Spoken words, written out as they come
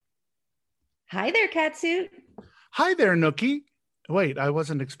Hi there, Catsuit. Hi there, Nookie. Wait, I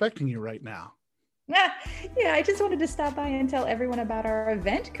wasn't expecting you right now. Yeah, I just wanted to stop by and tell everyone about our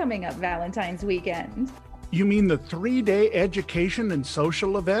event coming up Valentine's weekend. You mean the 3-day education and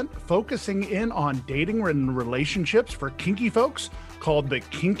social event focusing in on dating and relationships for kinky folks called the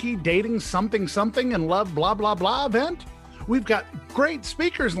Kinky Dating Something Something and Love Blah Blah Blah event? We've got great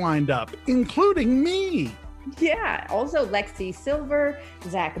speakers lined up, including me. Yeah, also Lexi Silver,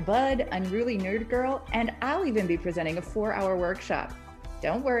 Zach Budd, Unruly Nerd Girl, and I'll even be presenting a 4-hour workshop.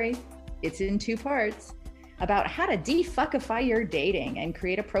 Don't worry, it's in 2 parts about how to defuckify your dating and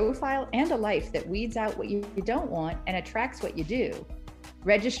create a profile and a life that weeds out what you don't want and attracts what you do.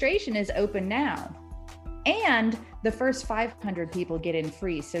 Registration is open now. And the first 500 people get in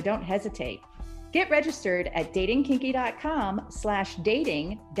free, so don't hesitate. Get registered at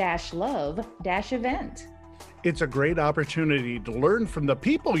datingkinky.com/dating-love-event. It's a great opportunity to learn from the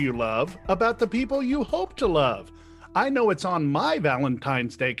people you love about the people you hope to love. I know it's on my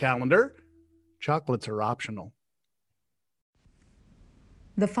Valentine's Day calendar. Chocolates are optional.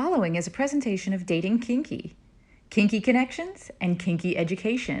 The following is a presentation of Dating Kinky. Kinky connections and kinky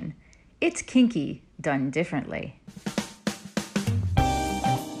education. It's kinky done differently.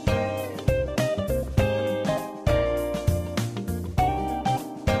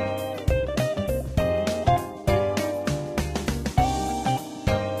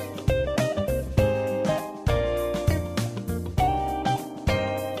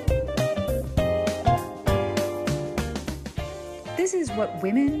 This is what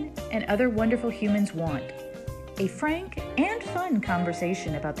women and other wonderful humans want. A frank and fun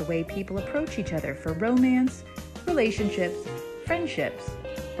conversation about the way people approach each other for romance, relationships, friendships,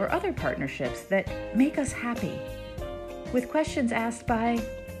 or other partnerships that make us happy. With questions asked by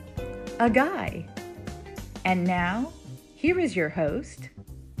a guy. And now, here is your host.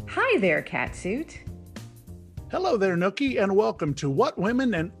 Hi there, Catsuit. Hello there, Nookie, and welcome to What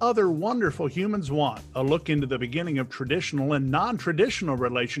Women and Other Wonderful Humans Want, a look into the beginning of traditional and non-traditional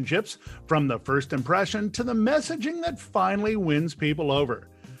relationships, from the first impression to the messaging that finally wins people over.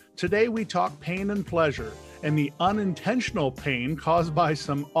 Today we talk pain and pleasure, and the unintentional pain caused by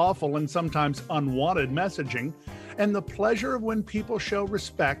some awful and sometimes unwanted messaging, and the pleasure of when people show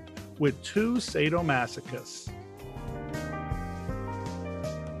respect with 2 sadomasochists.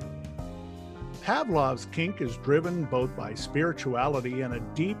 Pavlov's kink is driven both by spirituality and a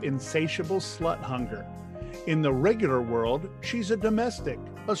deep, insatiable slut hunger. In the regular world, she's a domestic,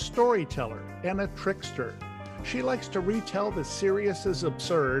 a storyteller, and a trickster. She likes to retell the serious as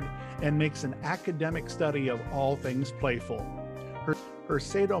absurd and makes an academic study of all things playful. Her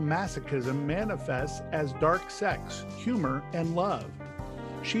sadomasochism manifests as dark sex, humor, and love.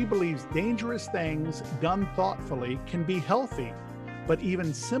 She believes dangerous things done thoughtfully can be healthy, but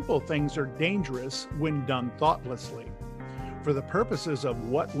even simple things are dangerous when done thoughtlessly. For the purposes of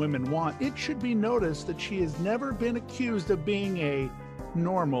What Women Want, it should be noticed that she has never been accused of being a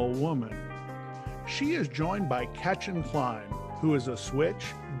normal woman. She is joined by Ketchen Klein, who is a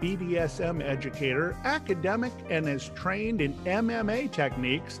switch, BDSM educator, academic, and is trained in MMA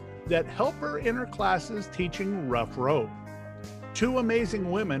techniques that help her in her classes teaching rough rope. 2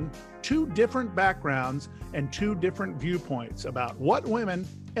 amazing women, 2 different backgrounds, and 2 different viewpoints about what women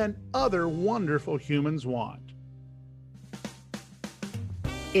and other wonderful humans want.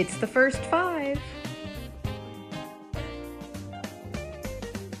 It's the first 5.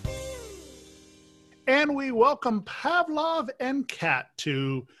 And we welcome Pavlov and Kat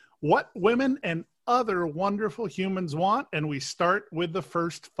to What Women and Other Wonderful Humans Want. And we start with the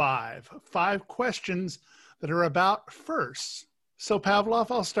first 5 questions that are about firsts. So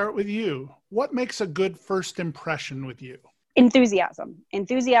Pavlov, I'll start with you. What makes a good first impression with you? Enthusiasm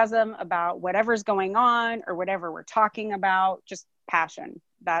about whatever's going on or whatever we're talking about, just passion.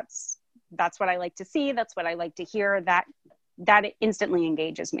 That's what I like to see. That's what I like to hear. That instantly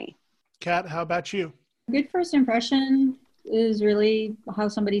engages me. Kat, how about you? Good first impression is really how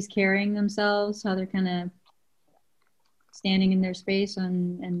somebody's carrying themselves, how they're kind of standing in their space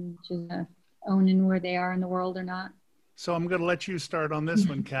and just owning where they are in the world or not. So I'm going to let you start on this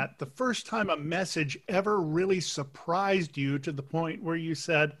one, Kat. The first time a message ever really surprised you to the point where you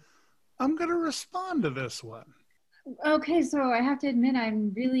said, I'm going to respond to this one. Okay, so I have to admit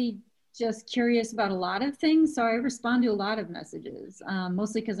I'm really just curious about a lot of things. So I respond to a lot of messages,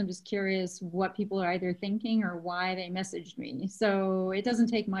 mostly because I'm just curious what people are either thinking or why they messaged me. So it doesn't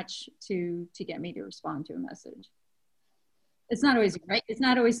take much to get me to respond to a message. It's not always right. It's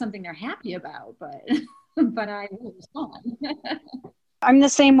not always something they're happy about, but... but I will respond. I'm the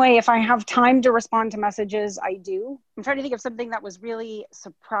same way. If I have time to respond to messages, I do. I'm trying to think of something that was really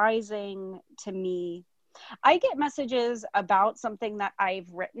surprising to me. I get messages about something that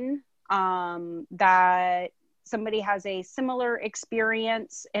I've written, that somebody has a similar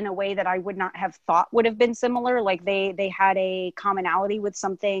experience in a way that I would not have thought would have been similar. Like they had a commonality with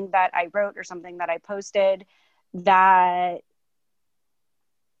something that I wrote or something that I posted that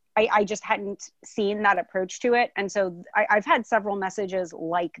I just hadn't seen that approach to it. And so I've had several messages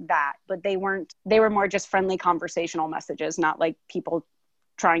like that, but they were more just friendly conversational messages, not like people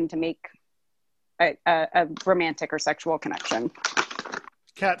trying to make a romantic or sexual connection.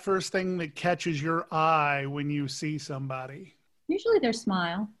 Kat, first thing that catches your eye when you see somebody? Usually their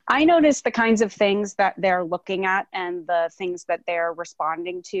smile. I notice the kinds of things that they're looking at and the things that they're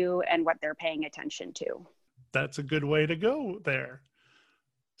responding to and what they're paying attention to. That's a good way to go there.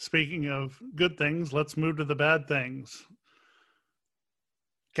 Speaking of good things, let's move to the bad things.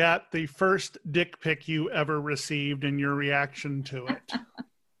 Kat, the first dick pic you ever received and your reaction to it.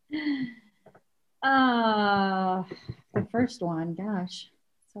 The first one, gosh,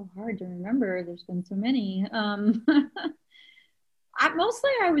 so hard to remember. There's been so many. I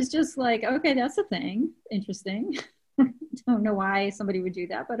was just like, okay, that's a thing. Interesting. Don't know why somebody would do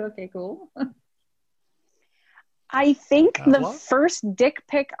that, but okay, cool. I think the first dick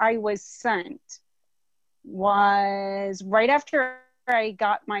pic I was sent was right after I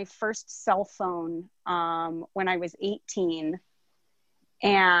got my first cell phone when I was 18.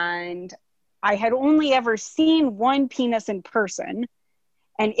 And I had only ever seen one penis in person,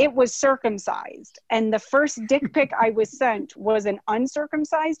 and it was circumcised. And the first dick pic I was sent was an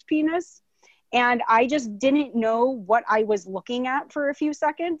uncircumcised penis. And I just didn't know what I was looking at for a few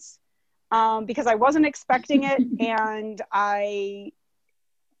seconds. Because I wasn't expecting it, and I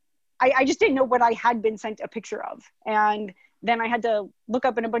just didn't know what I had been sent a picture of. And then I had to look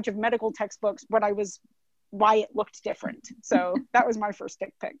up in a bunch of medical textbooks why it looked different. So that was my first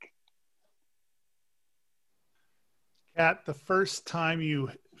dick pic. Kat, the first time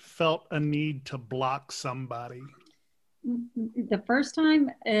you felt a need to block somebody? The first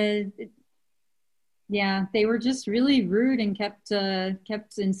time, yeah, they were just really rude and kept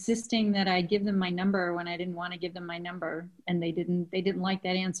insisting that I give them my number when I didn't want to give them my number, and they didn't like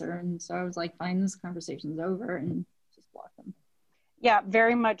that answer, and so I was like, fine, this conversation's over, and just block them. Yeah,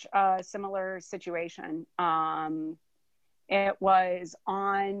 very much a similar situation. It was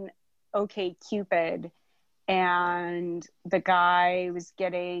on OkCupid, and the guy was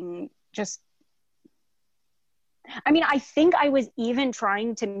getting just, I mean, I think I was even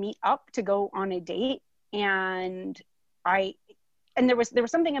trying to meet up to go on a date, and there was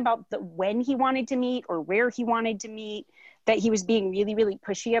something about when he wanted to meet or where he wanted to meet that he was being really, really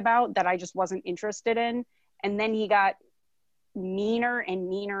pushy about that I just wasn't interested in. And then he got meaner and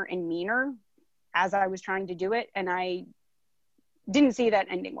meaner and meaner as I was trying to do it, and I didn't see that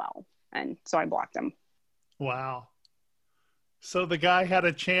ending well, and so I blocked him. Wow. So the guy had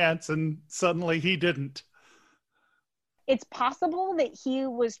a chance and suddenly he didn't. It's possible that he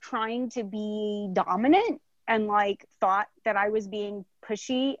was trying to be dominant and like thought that I was being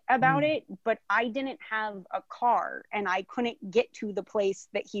pushy about it, but I didn't have a car and I couldn't get to the place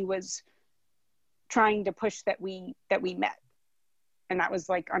that he was trying to push that we met. And that was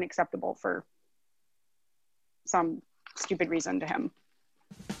like unacceptable for some stupid reason to him.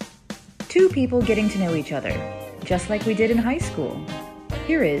 Two people getting to know each other, just like we did in high school.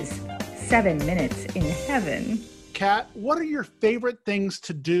 Here is 7 Minutes in Heaven. Kat, what are your favorite things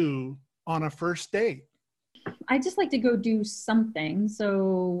to do on a first date? I just like to go do something.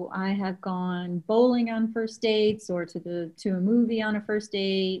 So I have gone bowling on first dates, or to a movie on a first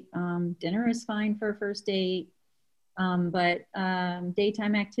date. Dinner is fine for a first date. But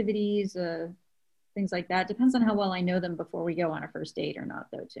daytime activities, things like that. Depends on how well I know them before we go on a first date or not,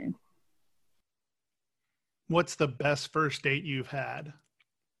 though, too. What's the best first date you've had?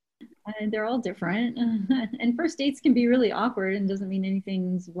 They're all different. And first dates can be really awkward, and doesn't mean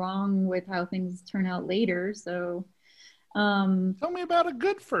anything's wrong with how things turn out later. So tell me about a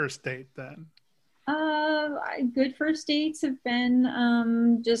good first date then. Good first dates have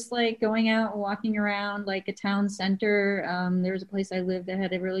been just like going out and walking around like a town center. There was a place I lived that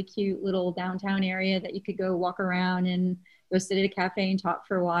had a really cute little downtown area that you could go walk around and go sit at a cafe and talk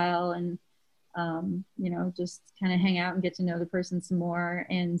for a while, and just kind of hang out and get to know the person some more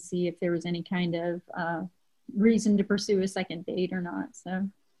and see if there was any kind of reason to pursue a second date or not. So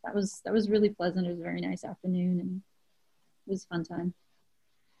that was really pleasant. It was a very nice afternoon, and it was a fun time.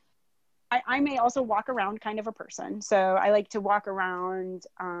 I may also walk around kind of a person. So I like to walk around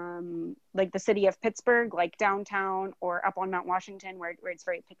like the city of Pittsburgh, like downtown or up on Mount Washington where it's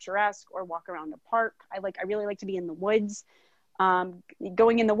very picturesque, or walk around a park. I really like to be in the woods.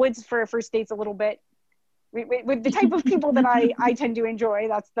 Going in the woods for a first date's a little bit, with the type of people that I tend to enjoy,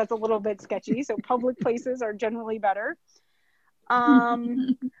 that's a little bit sketchy. So public places are generally better.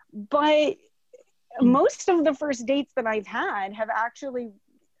 But most of the first dates that I've had have actually,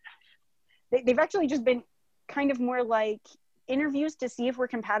 they've actually just been kind of more like interviews to see if we're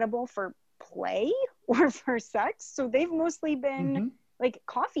compatible for play or for sex. So they've mostly been like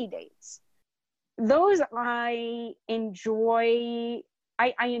coffee dates. Those I enjoy.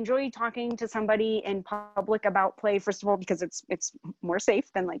 I enjoy talking to somebody in public about play, first of all, because it's more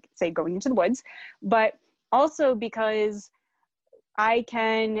safe than, like, say, going into the woods, but also because I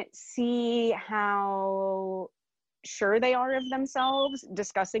can see how sure they are of themselves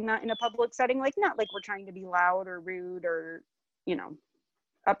discussing that in a public setting. Like, not like we're trying to be loud or rude or, you know,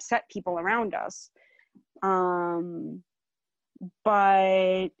 upset people around us.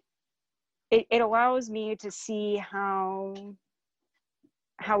 But it allows me to see how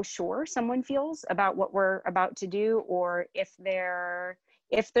sure someone feels about what we're about to do, or if they're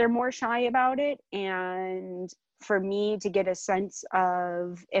more shy about it, and for me to get a sense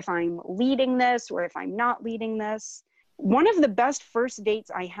of if I'm leading this or if I'm not leading this. One of the best first dates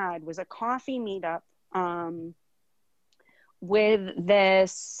I had was a coffee meetup with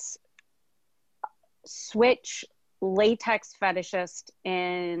this Switch latex fetishist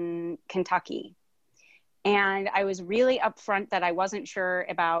in Kentucky. And I was really upfront that I wasn't sure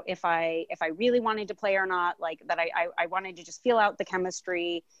about if I really wanted to play or not, like that I wanted to just feel out the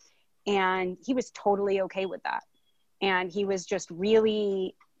chemistry. And he was totally okay with that. And he was just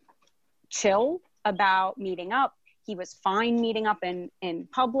really chill about meeting up. He was fine meeting up in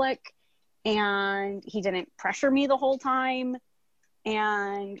public, and he didn't pressure me the whole time.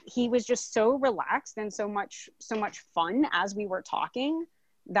 And he was just so relaxed and so much fun as we were talking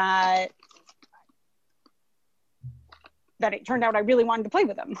that it turned out I really wanted to play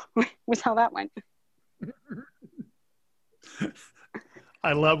with him. Was how that went.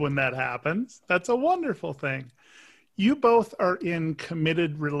 I love when that happens. That's a wonderful thing. You both are in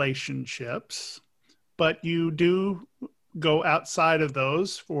committed relationships, but you do go outside of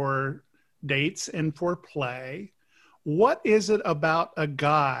those for dates and for play. What is it about a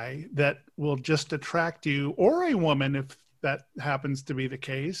guy that will just attract you, or a woman, if that happens to be the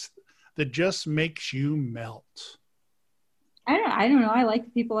case, that just makes you melt? I don't know. I like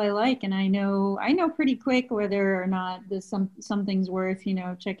the people I like, and I know pretty quick whether or not there's some things worth, you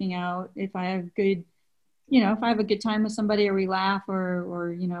know, checking out. If I have good, you know, if I have a good time with somebody, or we laugh,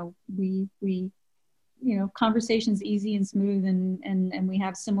 or you know, we you know, conversation's easy and smooth, and we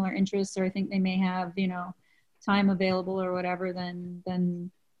have similar interests, or I think they may have, you know, time available or whatever,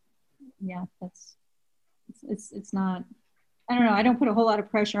 then yeah, it's not, I don't know. I don't put a whole lot of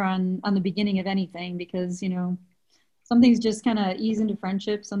pressure on the beginning of anything, because, you know, some things just kind of ease into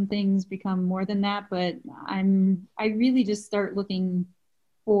friendship. Some things become more than that, but I really just start looking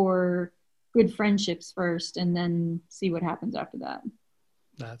for good friendships first, and then see what happens after that.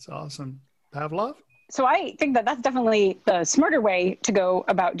 That's awesome. Pavlov? So I think that that's definitely the smarter way to go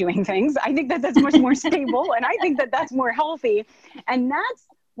about doing things. I think that that's much more stable, and I think that that's more healthy. And that's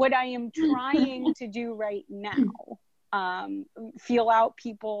what I am trying to do right now. Feel out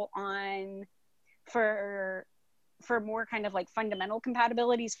people for more kind of like fundamental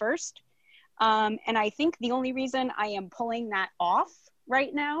compatibilities first. And I think the only reason I am pulling that off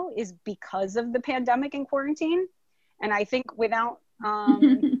right now is because of the pandemic and quarantine. And I think without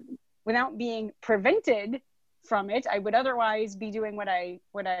being prevented from it, I would otherwise be doing what I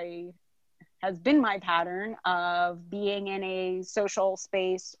has been my pattern of being in a social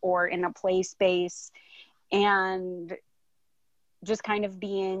space or in a play space, and just kind of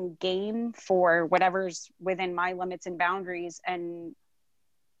being game for whatever's within my limits and boundaries. And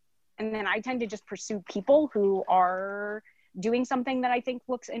then I tend to just pursue people who are doing something that I think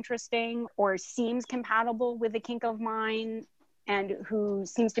looks interesting or seems compatible with a kink of mine, and who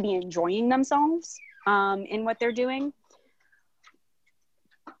seems to be enjoying themselves in what they're doing.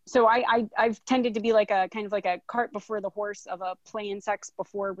 So I've tended to be like a kind of like a cart before the horse of a play and sex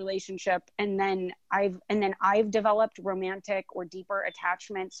before relationship. And then I've developed romantic or deeper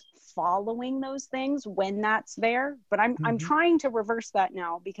attachments following those things when that's there. But I'm trying to reverse that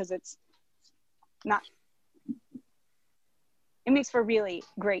now, because it's not, it makes for really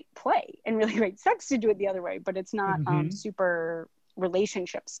great play and really great sex to do it the other way, but it's not super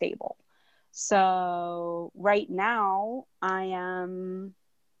relationship stable. So right now I am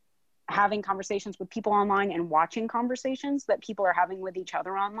having conversations with people online and watching conversations that people are having with each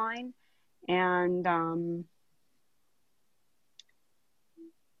other online, and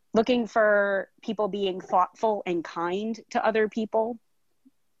looking for people being thoughtful and kind to other people,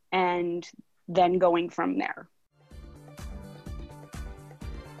 and then going from there.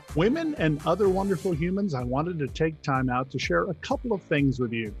 Women and other wonderful humans, I wanted to take time out to share a couple of things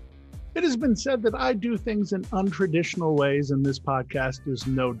with you. It has been said that I do things in untraditional ways, and this podcast is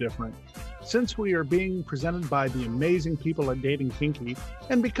no different. Since we are being presented by the amazing people at Dating Kinky,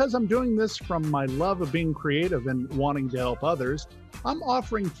 and because I'm doing this from my love of being creative and wanting to help others, I'm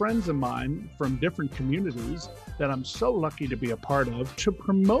offering friends of mine from different communities that I'm so lucky to be a part of to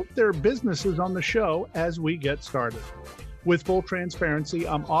promote their businesses on the show as we get started. With full transparency,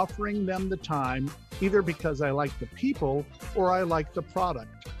 I'm offering them the time either because I like the people or I like the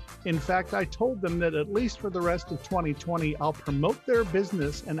product. In fact, I told them that at least for the rest of 2020, I'll promote their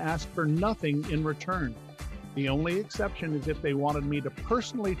business and ask for nothing in return. The only exception is if they wanted me to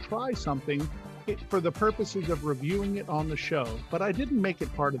personally try something for the purposes of reviewing it on the show, but I didn't make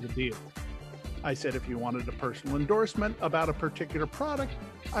it part of the deal. I said if you wanted a personal endorsement about a particular product,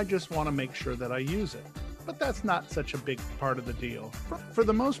 I just want to make sure that I use it. But that's not such a big part of the deal. For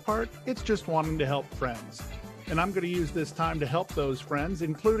the most part, it's just wanting to help friends. And I'm going to use this time to help those friends,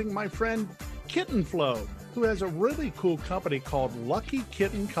 including my friend Kitten Flow, who has a really cool company called Lucky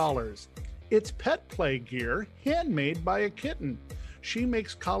Kitten Collars. It's pet play gear handmade by a kitten. She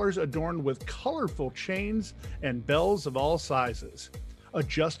makes collars adorned with colorful chains and bells of all sizes.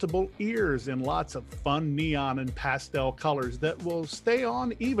 Adjustable ears in lots of fun neon and pastel colors that will stay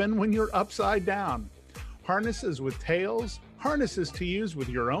on even when you're upside down. Harnesses with tails, harnesses to use with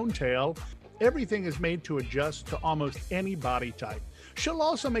your own tail. Everything is made to adjust to almost any body type. She'll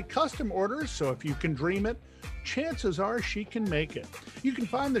also make custom orders, so if you can dream it, chances are she can make it. You can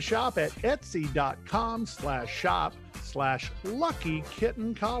find the shop at etsy.com/shop/Lucky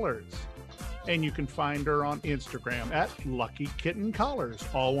Kitten Collars. And you can find her on Instagram at Lucky Kitten Collars,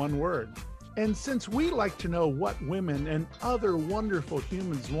 all one word. And since we like to know what women and other wonderful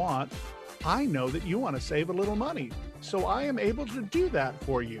humans want, I know that you want to save a little money. So I am able to do that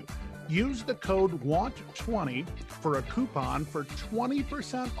for you. Use the code WANT20 for a coupon for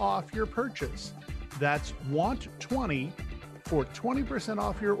 20% off your purchase. That's WANT20 for 20%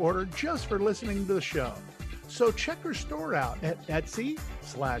 off your order just for listening to the show. So check her store out at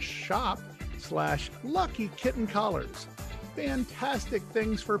Etsy/shop/Lucky Kitten Collars. Fantastic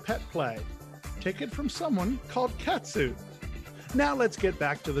things for pet play. Take it from someone called Katsu. Now let's get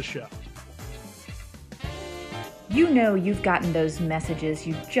back to the show. You know you've gotten those messages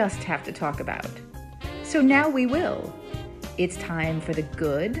you just have to talk about. So now we will. It's time for the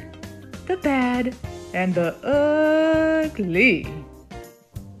good, the bad, and the ugly.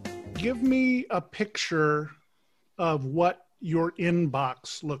 Give me a picture of what your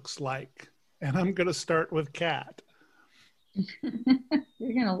inbox looks like. And I'm going to start with Kat. You're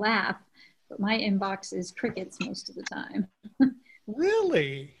going to laugh, but my inbox is crickets most of the time.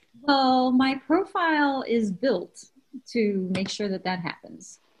 Really? Well, my profile is built to make sure that that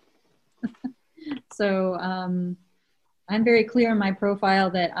happens. So I'm very clear in my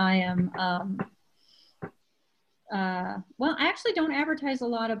profile that I am, well, I actually don't advertise a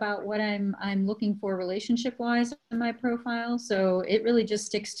lot about what I'm looking for relationship-wise in my profile. So it really just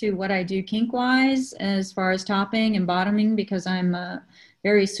sticks to what I do kink-wise as far as topping and bottoming, because I'm a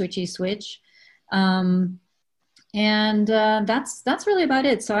very switchy switch. And that's really about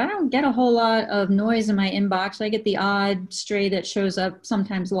it. So I don't get a whole lot of noise in my inbox. I get the odd stray that shows up,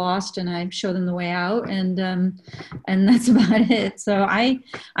 sometimes lost, and I show them the way out, and that's about it. So I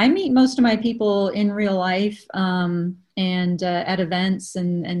meet most of my people in real life, and at events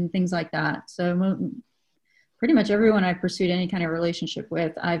and things like that. So pretty much everyone I've pursued any kind of relationship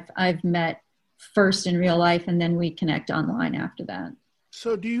with, I've met first in real life, and then we connect online after that.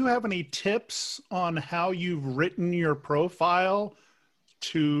 So do you have any tips on how you've written your profile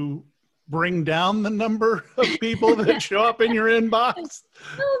to bring down the number of people that show up in your inbox?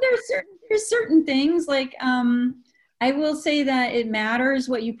 Well, there's certain things like, I will say that it matters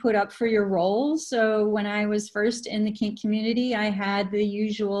what you put up for your role. So when I was first in the kink community, I had the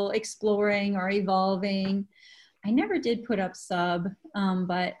usual exploring or evolving. I never did put up sub,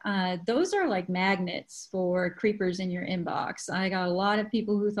 but those are like magnets for creepers in your inbox. I got a lot of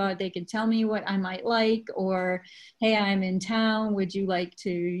people who thought they could tell me what I might like, or, hey, I'm in town. Would you like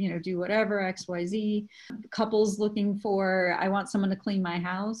to, do whatever, XYZ? Couples looking for, I want someone to clean my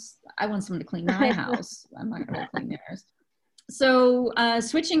house. I want someone to clean my house. I'm not going to clean theirs. So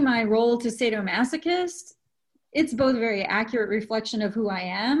switching my role to sadomasochist, it's both a very accurate reflection of who I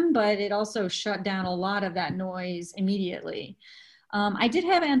am, but it also shut down a lot of that noise immediately. I did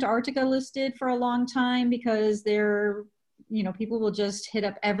have Antarctica listed for a long time because people will just hit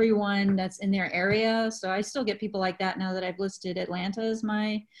up everyone that's in their area. So I still get people like that now that I've listed Atlanta as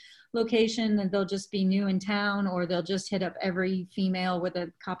my location, and they'll just be new in town, or they'll just hit up every female with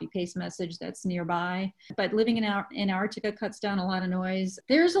a copy paste message that's nearby. But living in Antarctica cuts down a lot of noise.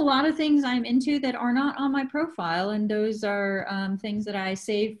 There's a lot of things I'm into that are not on my profile, and those are things that I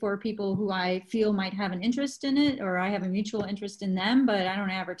save for people who I feel might have an interest in it, or I have a mutual interest in them, but I don't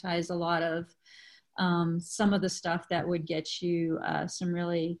advertise a lot of some of the stuff that would get you some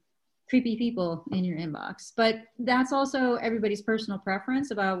really creepy people in your inbox. But that's also everybody's personal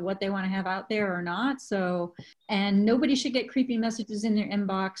preference about what they want to have out there or not. So, and nobody should get creepy messages in their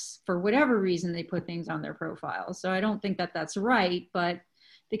inbox for whatever reason they put things on their profile. So I don't think that that's right, but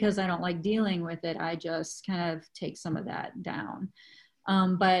because I don't like dealing with it, I just kind of take some of that down.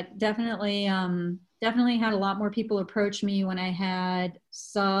 But definitely had a lot more people approach me when I had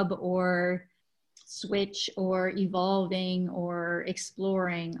sub or switch or evolving or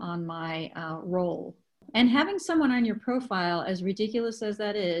exploring on my role. And having someone on your profile, as ridiculous as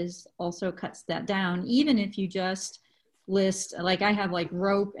that is, also cuts that down. Even if you just list, like I have like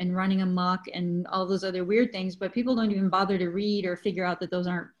rope and running amok and all those other weird things, but people don't even bother to read or figure out that those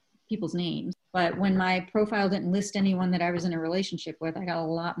aren't people's names. But when my profile didn't list anyone that I was in a relationship with, I got a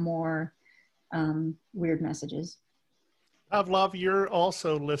lot more weird messages. Pavlov, you're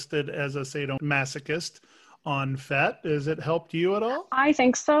also listed as a sadomasochist on FET. Has it helped you at all? I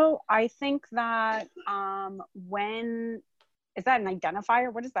think so. I think that is that an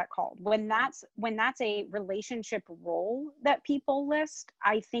identifier? What is that called? When that's a relationship role that people list,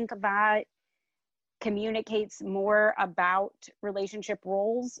 I think that communicates more about relationship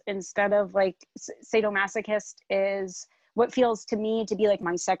roles instead of like sadomasochist is what feels to me to be like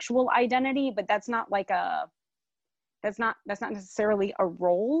my sexual identity, but that's not necessarily a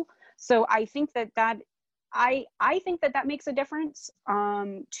role. So I think that I think that makes a difference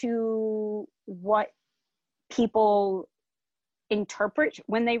to what people interpret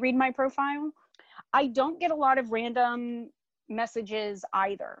when they read my profile. I don't get a lot of random messages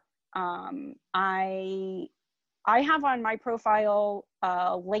either. I have on my profile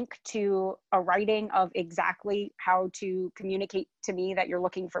a link to a writing of exactly how to communicate to me that you're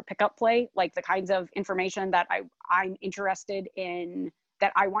looking for pickup play, like the kinds of information that I'm interested in,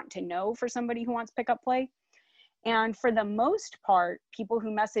 that I want to know for somebody who wants pickup play. And for the most part, people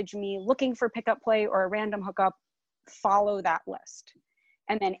who message me looking for pickup play or a random hookup follow that list.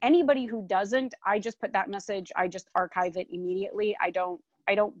 And then anybody who doesn't, I just put that message, I just archive it immediately. I don't,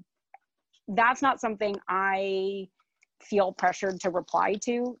 that's not something I feel pressured to reply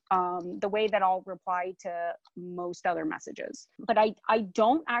to the way that I'll reply to most other messages. But I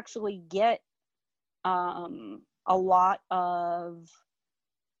don't actually get a lot of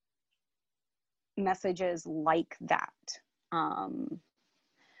messages like that.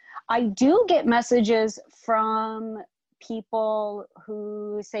 I do get messages from people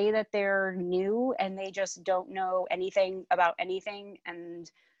who say that they're new and they just don't know anything about anything, and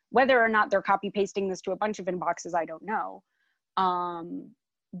whether or not they're copy pasting this to a bunch of inboxes, I don't know.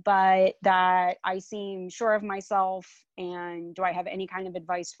 But that I seem sure of myself, and do I have any kind of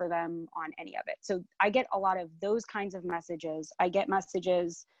advice for them on any of it? So I get a lot of those kinds of messages. I get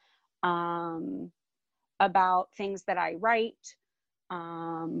messages about things that I write.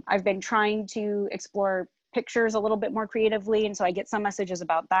 I've been trying to explore pictures a little bit more creatively, and so I get some messages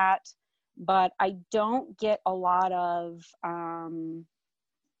about that, but I don't get a lot of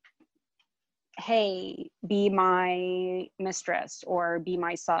hey, be my mistress, or be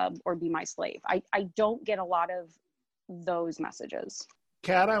my sub, or be my slave. I don't get a lot of those messages.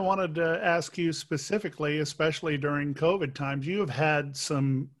 Kat, I wanted to ask you specifically, especially during COVID times, you have had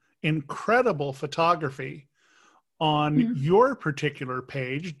some incredible photography on your particular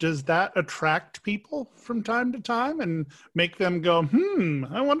page. Does that attract people from time to time and make them go,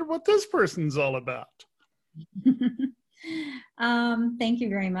 I wonder what this person's all about? Thank you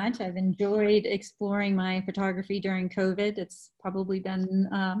very much. I've enjoyed exploring my photography during COVID. It's probably been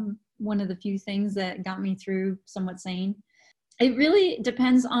one of the few things that got me through somewhat sane. It really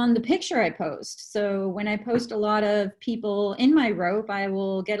depends on the picture I post. So when I post a lot of people in my rope, I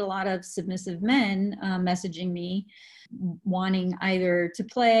will get a lot of submissive men messaging me, wanting either to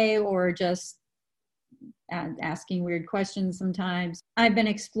play or just asking weird questions sometimes. I've been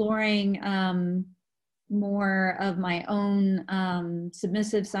exploring more of my own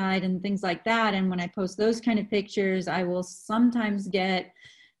submissive side and things like that. And when I post those kind of pictures, I will sometimes get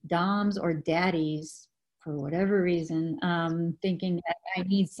doms or daddies for whatever reason, thinking that I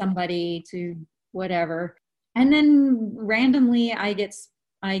need somebody to whatever. And then randomly I get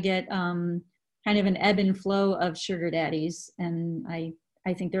kind of an ebb and flow of sugar daddies. And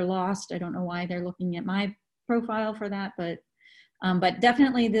I think they're lost. I don't know why they're looking at my profile for that, but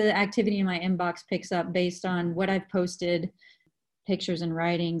definitely the activity in my inbox picks up based on what I've posted, pictures and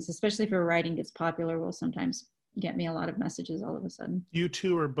writings, especially if a writing gets popular, will sometimes get me a lot of messages all of a sudden. You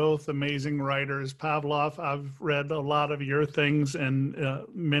two are both amazing writers. Pavlov, I've read a lot of your things, and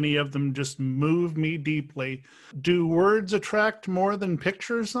many of them just move me deeply. Do words attract more than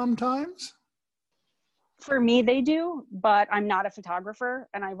pictures sometimes? For me, they do, but I'm not a photographer,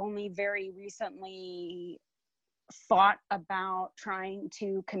 and I've only very recently thought about trying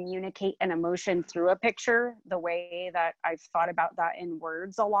to communicate an emotion through a picture the way that I've thought about that in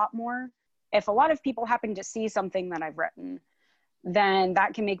words a lot more. If a lot of people happen to see something that I've written, then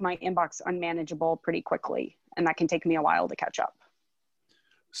that can make my inbox unmanageable pretty quickly, and that can take me a while to catch up.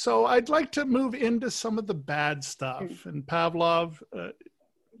 So I'd like to move into some of the bad stuff. And Pavlov,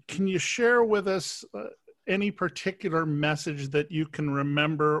 can you share with us any particular message that you can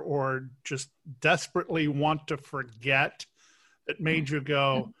remember or just desperately want to forget that made you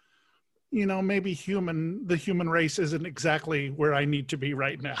go, you know, maybe the human race isn't exactly where I need to be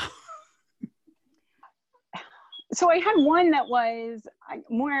right now? So I had one that was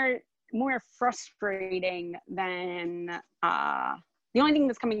more frustrating than the only thing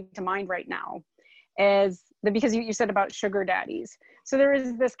that's coming to mind right now is because you said about sugar daddies. So there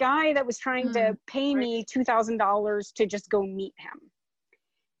is this guy that was trying to pay me $2,000 to just go meet him.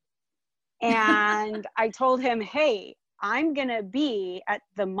 And I told him, hey, I'm gonna be at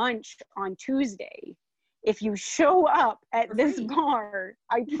the Munch on Tuesday. If you show up at this bar,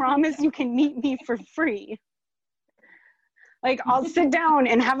 I promise you can meet me for free. Like, I'll sit down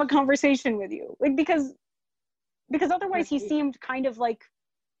and have a conversation with you. Like, because otherwise he seemed kind of like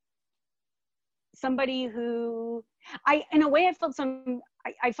somebody who in a way I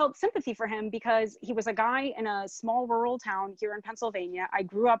felt sympathy for him, because he was a guy in a small rural town here in Pennsylvania. I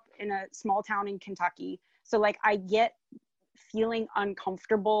grew up in a small town in Kentucky. So like, I get feeling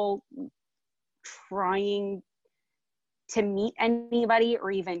uncomfortable trying to meet anybody or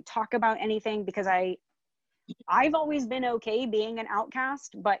even talk about anything, because I've always been okay being an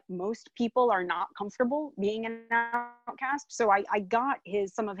outcast, but most people are not comfortable being an outcast. So I got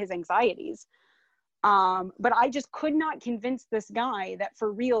some of his anxieties. But I just could not convince this guy that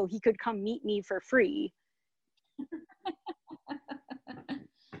for real he could come meet me for free.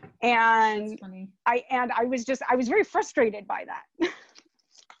 And I was very frustrated by that.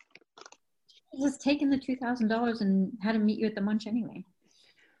 Just taking the $2,000 and had him meet you at the Munch anyway.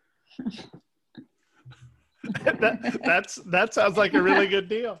 that sounds like a really good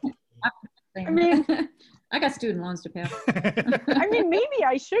deal. I mean, I got student loans to pay. I mean, maybe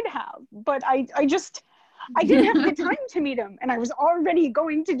I should have, but I didn't have the time to meet him, and I was already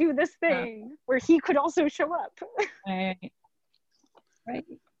going to do this thing where he could also show up. Right.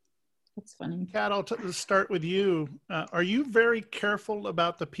 That's funny. Kat, I'll start with you. Are you very careful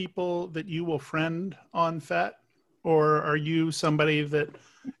about the people that you will friend on FET, or are you somebody that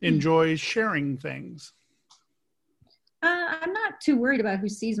enjoys sharing things? I'm not too worried about who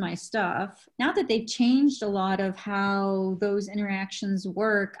sees my stuff. Now that they've changed a lot of how those interactions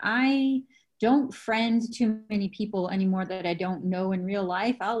work, I don't friend too many people anymore that I don't know in real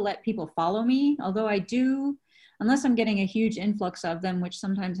life. I'll let people follow me, although I do, unless I'm getting a huge influx of them, which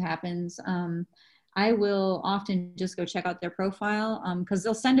sometimes happens, I will often just go check out their profile, because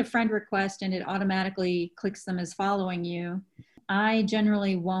they'll send a friend request and it automatically clicks them as following you. I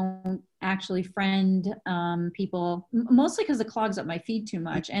generally won't actually friend people, mostly because it clogs up my feed too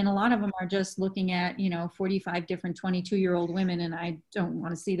much. And a lot of them are just looking at, 45 different 22-year-old women, and I don't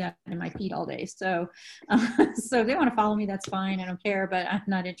want to see that in my feed all day. So so if they want to follow me, that's fine. I don't care, but I'm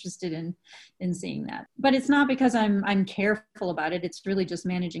not interested in seeing that. But it's not because I'm careful about it. It's really just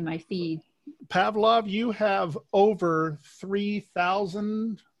managing my feed. Pavlov, you have over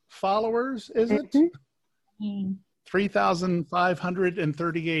 3,000 followers, is it? Mm-hmm.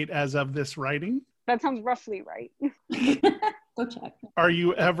 3,538 as of this writing. That sounds roughly right. Go check. Are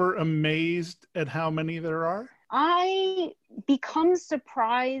you ever amazed at how many there are? I become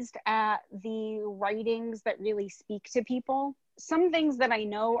surprised at the writings that really speak to people. Some things that I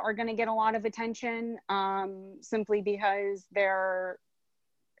know are going to get a lot of attention, simply because they're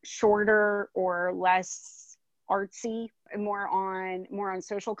shorter or less artsy, more on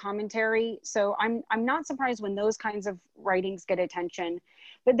social commentary. So I'm not surprised when those kinds of writings get attention.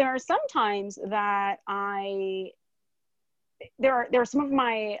 But there are some times that I there are some of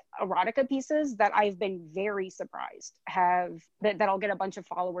my erotica pieces that I've been very surprised that I'll get a bunch of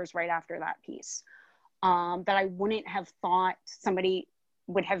followers right after that piece, that I wouldn't have thought somebody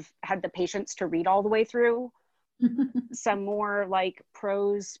would have had the patience to read all the way through. Some more like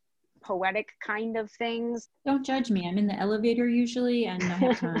prose, poetic kind of things. Don't judge me. I'm in the elevator usually and I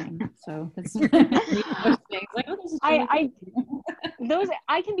have time. So that's those things. Like, oh, this is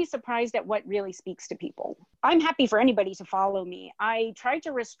I can be surprised at what really speaks to people. I'm happy for anybody to follow me. I try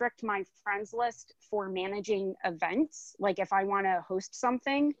to restrict my friends list for managing events. Like if I want to host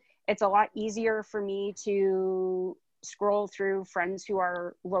something, it's a lot easier for me to scroll through friends who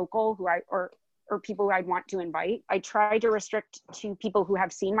are local, or people who I'd want to invite. I try to restrict to people who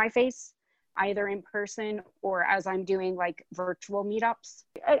have seen my face, either in person or as I'm doing like virtual meetups.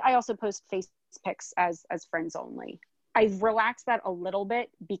 I also post face pics as friends only. I've relaxed that a little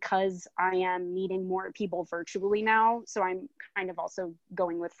bit because I am meeting more people virtually now. So I'm kind of also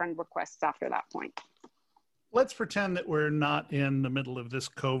going with friend requests after that point. Let's pretend that we're not in the middle of this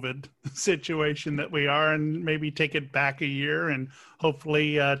COVID situation that we are, and maybe take it back a year and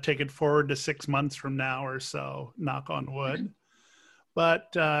hopefully take it forward to 6 months from now or so, knock on wood. But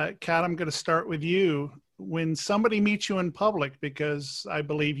Kat, I'm going to start with you. When somebody meets you in public, because I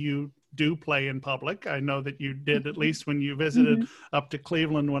believe you do play in public, I know that you did at least when you visited up to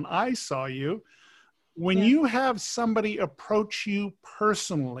Cleveland when I saw you. When you have somebody approach you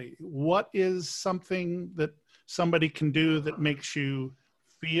personally, what is something that somebody can do that makes you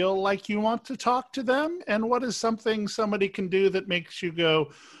feel like you want to talk to them? And what is something somebody can do that makes you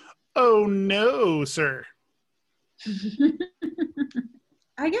go, oh no, sir?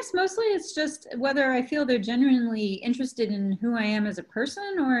 I guess mostly it's just whether I feel they're genuinely interested in who I am as a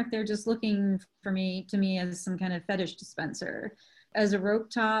person, or if they're just looking to me as some kind of fetish dispenser. As a rope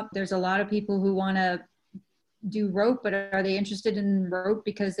top, there's a lot of people who want to do rope, but are they interested in rope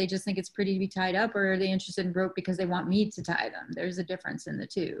because they just think it's pretty to be tied up, or are they interested in rope because they want me to tie them? There's a difference in the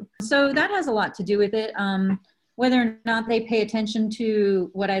two. So that has a lot to do with it. Whether or not they pay attention to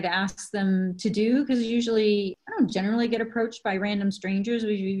what I've asked them to do, because usually I don't generally get approached by random strangers.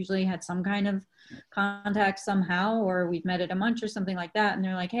 We've usually had some kind of contact somehow, or we've met at a munch or something like that, and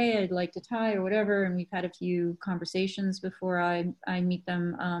they're like, hey, I'd like to tie or whatever, and we've had a few conversations before I meet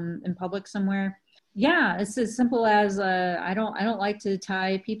them in public somewhere. Yeah, it's as simple as I don't like to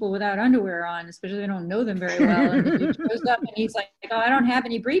tie people without underwear on, especially if I don't know them very well. And he shows up and he's like, oh, I don't have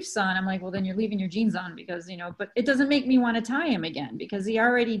any briefs on. I'm like, well, then you're leaving your jeans on, because, but it doesn't make me want to tie him again, because he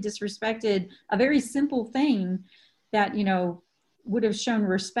already disrespected a very simple thing that, would have shown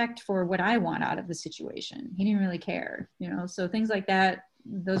respect for what I want out of the situation. He didn't really care, so things like that.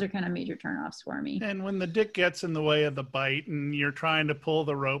 Those are kind of major turnoffs for me. And when the dick gets in the way of the bite and you're trying to pull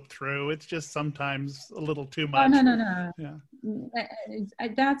the rope through, it's just sometimes a little too much. Oh, no. Yeah.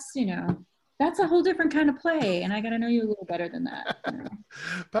 That's a whole different kind of play. And I got to know you a little better than that.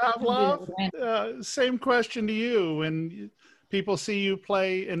 Pavlov, same question to you. When people see you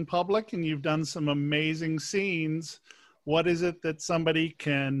play in public and you've done some amazing scenes, what is it that somebody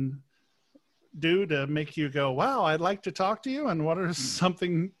can do to make you go, wow, I'd like to talk to you? And what are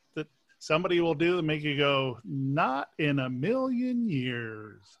something that somebody will do to make you go, not in a million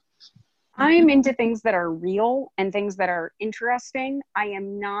years? I'm into things that are real and things that are interesting. I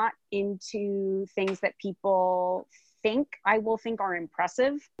am not into things that people I will think are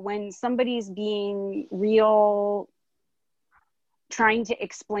impressive. When somebody's being real, trying to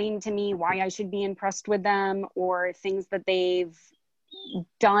explain to me why I should be impressed with them, or things that they've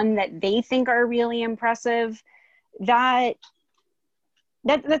done that they think are really impressive, that's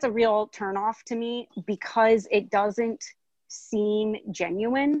a real turnoff to me, because it doesn't seem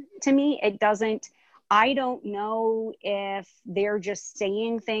genuine to me. I don't know if they're just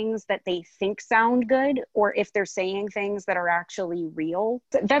saying things that they think sound good, or if they're saying things that are actually real.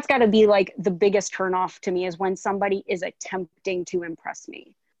 That's got to be like the biggest turnoff to me, is when somebody is attempting to impress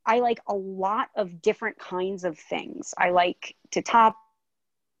me. I like a lot of different kinds of things. I like to top,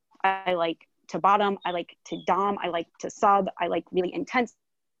 I like to bottom, I like to dom, I like to sub, I like really intense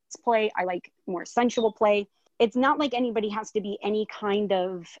play, I like more sensual play. It's not like anybody has to be any kind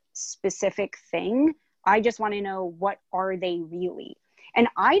of specific thing. I just want to know, what are they really? And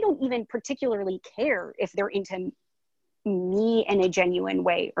I don't even particularly care if they're into me in a genuine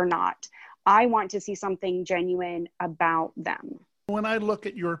way or not. I want to see something genuine about them. When I look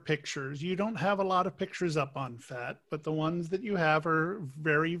at your pictures, you don't have a lot of pictures up on FET, but the ones that you have are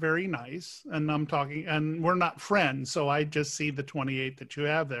very, very nice. And and we're not friends, so I just see the 28 that you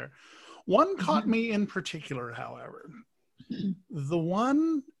have there. One caught me in particular, however, the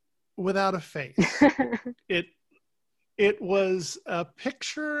one without a face. It was a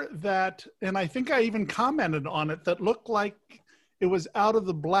picture that, and I think I even commented on it, that looked like it was out of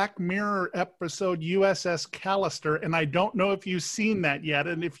the Black Mirror episode USS Callister. And I don't know if you've seen that yet.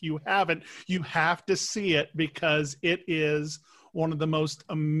 And if you haven't, you have to see it because it is one of the most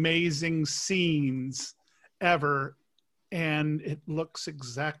amazing scenes ever. And it looks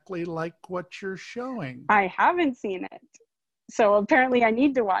exactly like what you're showing. I haven't seen it. So apparently I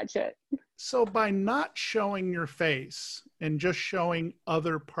need to watch it. So by not showing your face and just showing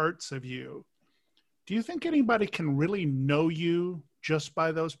other parts of you, do you think anybody can really know you just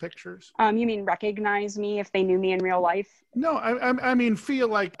by those pictures? You mean recognize me if they knew me in real life? No, I mean, feel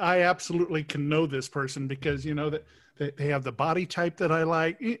like I absolutely can know this person because, you know, that they have the body type that I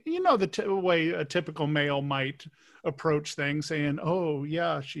like. You know, the way a typical male might approach things saying, oh,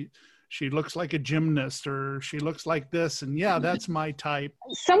 yeah, she looks like a gymnast, or she looks like this, and yeah, that's my type.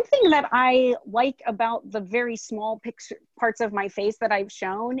 Something that I like about the very small parts of my face that I've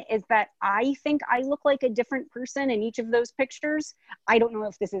shown is that I think I look like a different person in each of those pictures. I don't know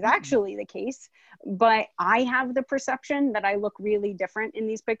if this is actually the case, but I have the perception that I look really different in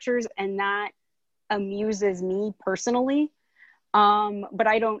these pictures, and that amuses me personally. But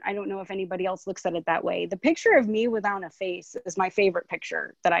I don't know if anybody else looks at it that way. The picture of me without a face is my favorite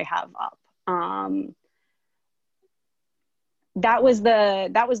picture that I have up. That was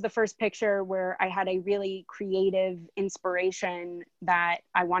the first picture where I had a really creative inspiration that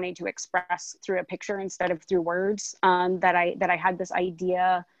I wanted to express through a picture instead of through words. That I had this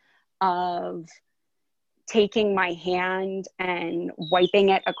idea of taking my hand and wiping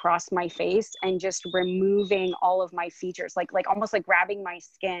it across my face and just removing all of my features, like almost like grabbing my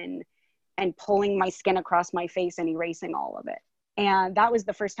skin and pulling my skin across my face and erasing all of it. And that was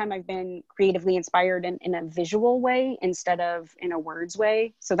the first time I've been creatively inspired in a visual way instead of in a words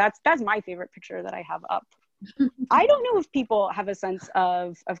way. So that's my favorite picture that I have up. I don't know if people have a sense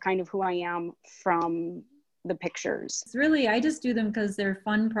of kind of who I am from the pictures. It's really, I just do them because they're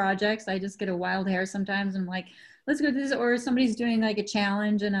fun projects. I just get a wild hair sometimes and I'm like, let's go do this. Or somebody's doing like a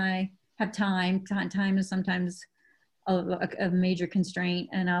challenge and I have time. Time is sometimes a major constraint,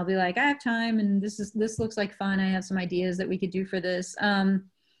 and I'll be like, I have time and this looks like fun. I have some ideas that we could do for this.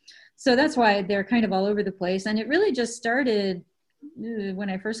 So that's why they're kind of all over the place. And it really just started when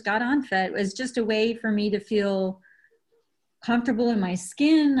I first got on FET. It was just a way for me to feel comfortable in my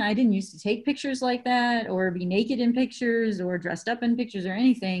skin. I didn't used to take pictures like that or be naked in pictures or dressed up in pictures or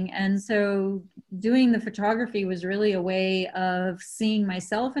anything. And so doing the photography was really a way of seeing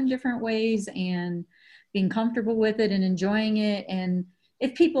myself in different ways and being comfortable with it and enjoying it. And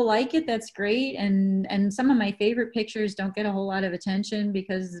if people like it, that's great. And some of my favorite pictures don't get a whole lot of attention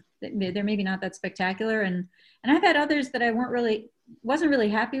because they're maybe not that spectacular. And I've had others that I wasn't really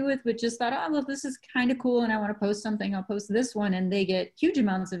happy with, but just thought, oh, well, this is kind of cool and I want to post something. I'll post this one, and they get huge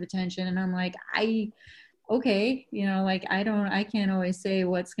amounts of attention. And I'm like, okay, you know, like I can't always say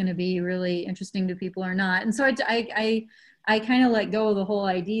what's going to be really interesting to people or not. And so I kind of let go of the whole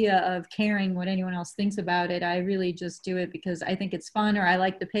idea of caring what anyone else thinks about it. I really just do it because I think it's fun, or I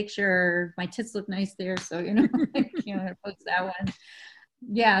like the picture, or my tits look nice there. So, you know, I post that one.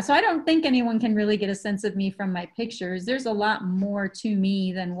 Yeah, so I don't think anyone can really get a sense of me from my pictures. There's a lot more to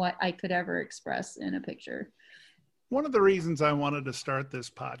me than what I could ever express in a picture. One of the reasons I wanted to start this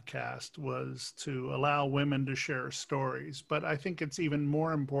podcast was to allow women to share stories, but I think it's even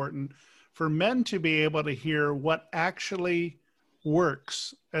more important for men to be able to hear what actually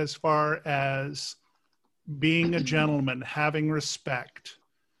works as far as being a gentleman, having respect,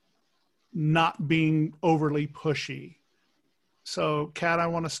 not being overly pushy. So, Kat, I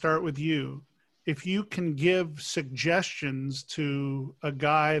want to start with you. If you can give suggestions to a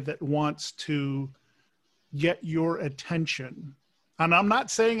guy that wants to get your attention, and I'm not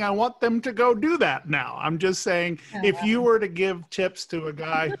saying I want them to go do that now. I'm just saying if you were to give tips to a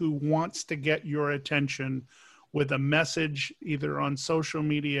guy who wants to get your attention with a message either on social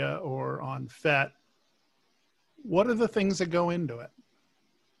media or on FET, what are the things that go into it?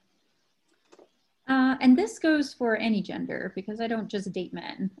 And this goes for any gender because I don't just date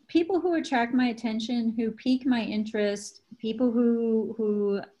men. People who attract my attention, who pique my interest, people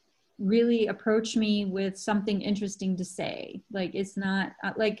who really approach me with something interesting to say. Like, it's not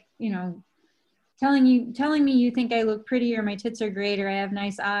like, you know, telling me you think I look pretty or my tits are great or I have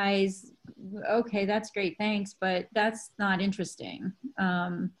nice eyes. Okay, that's great, thanks, but that's not interesting.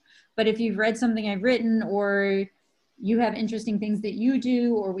 But if you've read something I've written, or you have interesting things that you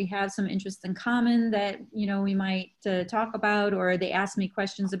do, or we have some interests in common that, you know, we might talk about, or they ask me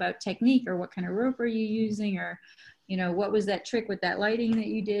questions about technique or what kind of rope are you using, or, you know, what was that trick with that lighting that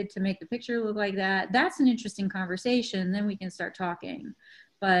you did to make the picture look like that? That's an interesting conversation. Then we can start talking.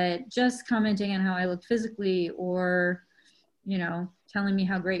 But just commenting on how I look physically, or, you know, telling me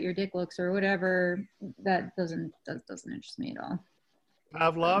how great your dick looks or whatever, that doesn't interest me at all.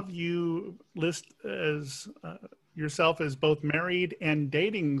 Pavlov, you list as yourself as both married and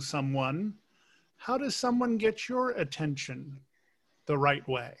dating someone. How does someone get your attention the right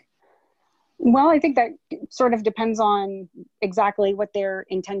way? Well, I think that sort of depends on exactly what their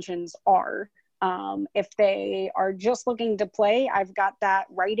intentions are. If they are just looking to play, I've got that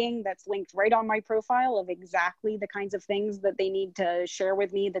writing that's linked right on my profile of exactly the kinds of things that they need to share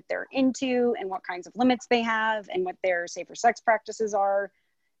with me that they're into, and what kinds of limits they have, and what their safer sex practices are.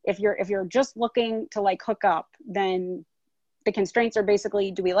 If you're just looking to like hook up, then the constraints are basically,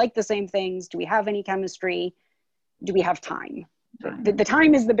 do we like the same things? Do we have any chemistry? Do we have time? The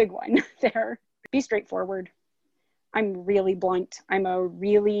time is the big one there. Be straightforward. I'm really blunt. I'm a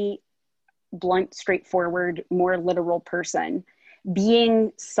really blunt, straightforward, more literal person.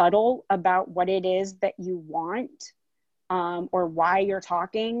 Being subtle about what it is that you want, or why you're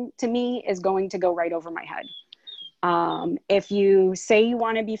talking to me, is going to go right over my head. If you say you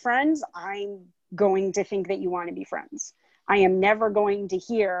want to be friends, I'm going to think that you want to be friends. I am never going to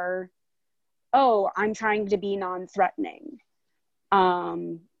hear, oh, I'm trying to be non-threatening.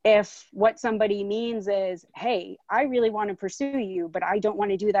 If what somebody means is, hey, I really want to pursue you, but I don't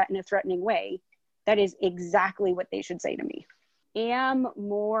want to do that in a threatening way, that is exactly what they should say to me. Am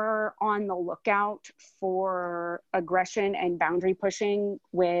more on the lookout for aggression and boundary pushing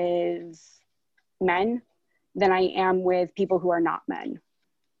with men than I am with people who are not men.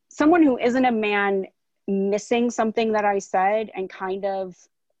 Someone who isn't a man missing something that I said and kind of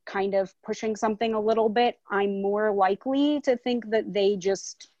pushing something a little bit, I'm more likely to think that they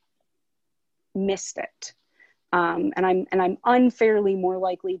just missed it. And I'm unfairly more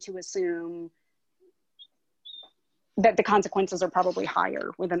likely to assume that the consequences are probably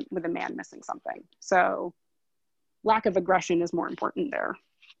higher with a man missing something. So lack of aggression is more important there.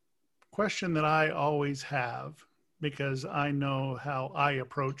 Question that I always have, because I know how I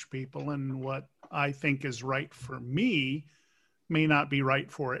approach people, and what I think is right for me may not be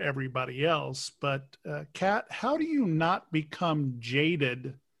right for everybody else. But Kat, how do you not become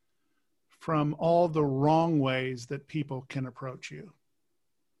jaded from all the wrong ways that people can approach you?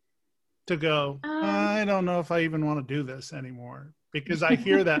 To go, I don't know if I even want to do this anymore, because I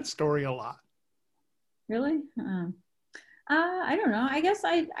hear that story a lot. Really? I don't know. I guess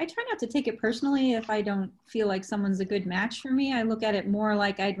I try not to take it personally if I don't feel like someone's a good match for me. I look at it more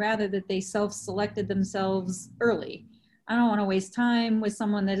like I'd rather that they self-selected themselves early. I don't want to waste time with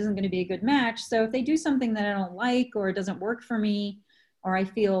someone that isn't going to be a good match. So if they do something that I don't like, or it doesn't work for me, or I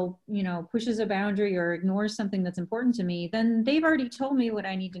feel, you know, pushes a boundary or ignores something that's important to me, then they've already told me what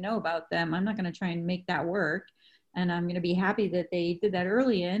I need to know about them. I'm not going to try and make that work. And I'm going to be happy that they did that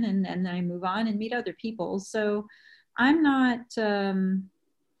early in, and then I move on and meet other people. So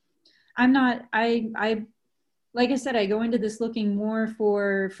like I said, I go into this looking more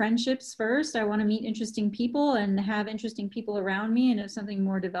for friendships first. I want to meet interesting people and have interesting people around me. And if something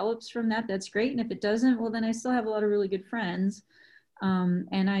more develops from that, that's great. And if it doesn't, well, then I still have a lot of really good friends.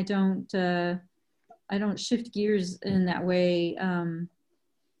 And I don't shift gears in that way,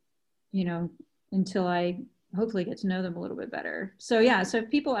 you know, until I hopefully get to know them a little bit better. So yeah, so if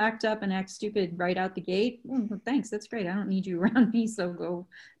people act up and act stupid right out the gate, well, thanks, that's great. I don't need you around me. So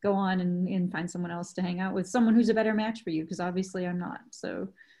go on and find someone else to hang out with, someone who's a better match for you, because obviously I'm not. So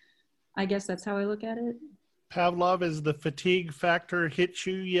I guess that's how I look at it. Pavlov, has the fatigue factor hit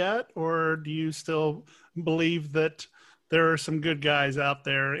you yet? Or do you still believe that there are some good guys out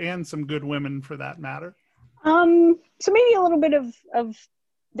there, and some good women for that matter? So maybe a little bit of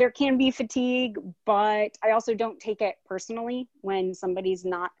there can be fatigue, but I also don't take it personally. When somebody's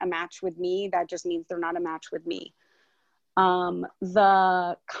not a match with me, that just means they're not a match with me.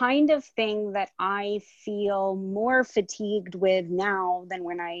 The kind of thing that I feel more fatigued with now than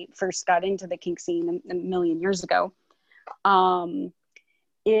when I first got into the kink scene a million years ago,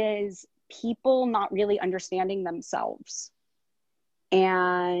 is people not really understanding themselves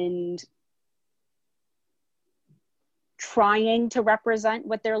and trying to represent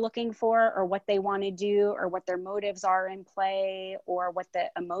what they're looking for, or what they want to do, or what their motives are in play, or what the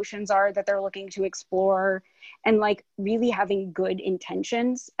emotions are that they're looking to explore, and like really having good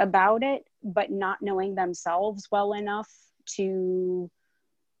intentions about it, but not knowing themselves well enough to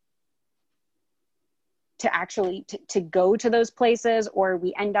actually to go to those places, or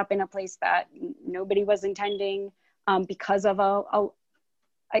we end up in a place that nobody was intending, because of a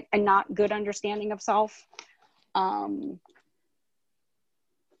not good understanding of self. So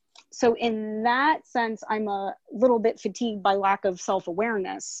in that sense, I'm a little bit fatigued by lack of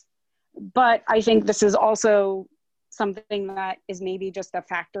self-awareness, but I think this is also something that is maybe just a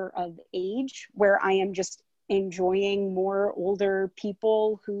factor of age, where I am just enjoying more older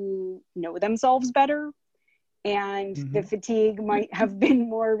people who know themselves better. And the fatigue might have been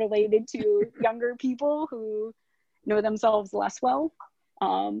more related to younger people who know themselves less well.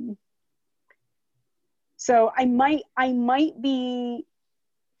 So I might be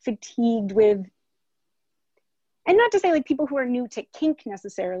fatigued with, and not to say like people who are new to kink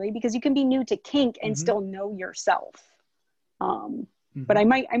necessarily, because you can be new to kink and still know yourself. But I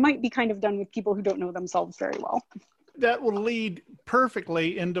might be kind of done with people who don't know themselves very well. That will lead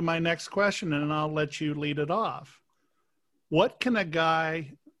perfectly into my next question, and I'll let you lead it off. What can a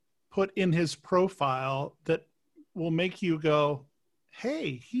guy put in his profile that will make you go,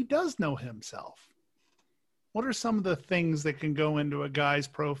 hey, he does know himself? What are some of the things that can go into a guy's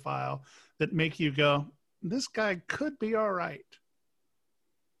profile that make you go, this guy could be all right?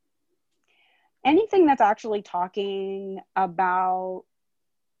 Anything that's actually talking about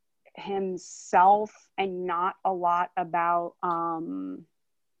himself and not a lot about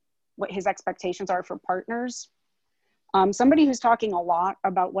what his expectations are for partners. Somebody who's talking a lot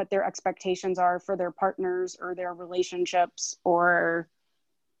about what their expectations are for their partners or their relationships or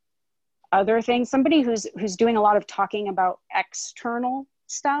other things. Somebody who's doing a lot of talking about external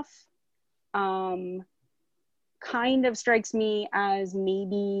stuff kind of strikes me as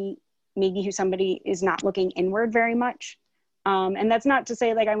maybe who somebody is not looking inward very much. And that's not to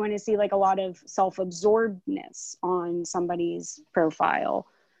say like I want to see like a lot of self-absorbedness on somebody's profile,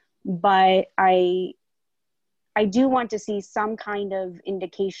 but I do want to see some kind of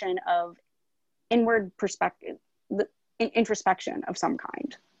indication of inward perspective, introspection of some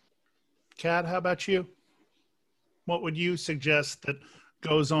kind. Kat, how about you? What would you suggest that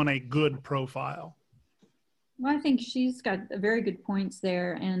goes on a good profile? Well, I think she's got very good points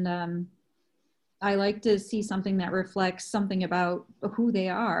there. And I like to see something that reflects something about who they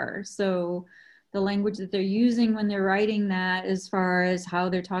are. So the language that they're using when they're writing that, as far as how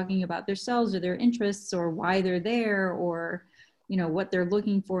they're talking about themselves or their interests or why they're there or, you know, what they're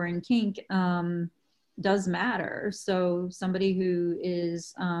looking for in kink does matter. So somebody who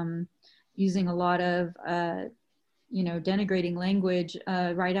is using a lot of, you know, denigrating language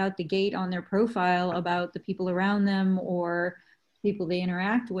right out the gate on their profile about the people around them or people they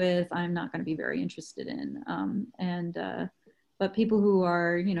interact with, I'm not going to be very interested in. But people who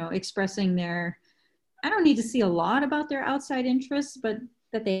are, you know, expressing their, I don't need to see a lot about their outside interests, but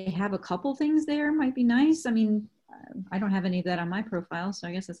that they have a couple things there might be nice. I mean, I don't have any of that on my profile, so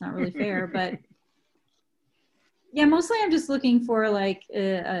I guess that's not really fair, but yeah, mostly I'm just looking for like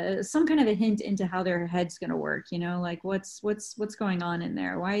some kind of a hint into how their head's going to work, you know, like what's going on in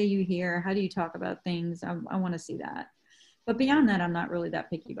there? Why are you here? How do you talk about things? I want to see that. But beyond that, I'm not really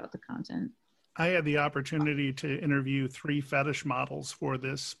that picky about the content. I had the opportunity to interview 3 fetish models for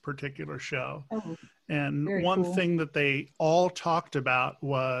this particular show. Oh, and one cool. thing that they all talked about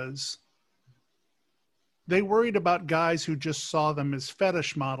was they worried about guys who just saw them as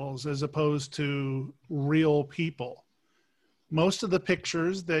fetish models as opposed to real people. Most of the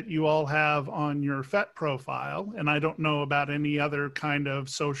pictures that you all have on your FET profile, and I don't know about any other kind of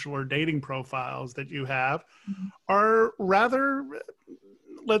social or dating profiles that you have, are rather,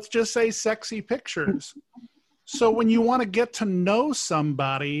 let's just say, sexy pictures. So when you want to get to know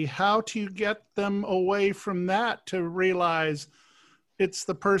somebody, how do you get them away from that to realize it's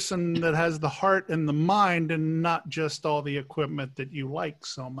the person that has the heart and the mind and not just all the equipment that you like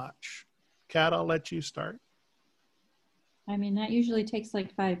so much? Kat, I'll let you start. I mean, that usually takes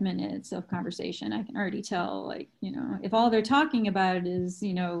like 5 minutes of conversation. I can already tell, like, you know, if all they're talking about is,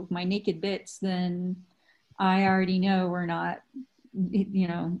 you know, my naked bits, then I already know we're not, you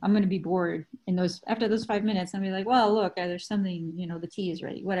know, I'm going to be bored in those, after those 5 minutes, I'll be like, well, look, there's something, you know, the tea is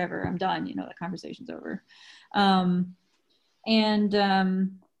ready, whatever, I'm done, you know, the conversation's over.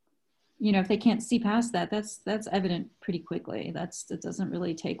 You know, if they can't see past that, that's evident pretty quickly. That doesn't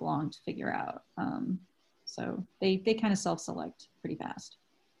really take long to figure out. So they kind of self-select pretty fast.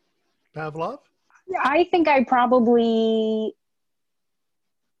 Pavlov? Yeah, I think I probably,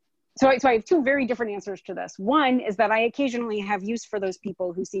 so I have 2 very different answers to this. One is that I occasionally have use for those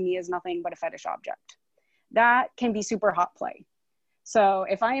people who see me as nothing but a fetish object. That can be super hot play. So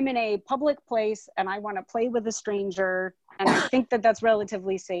if I am in a public place and I want to play with a stranger and I think that that's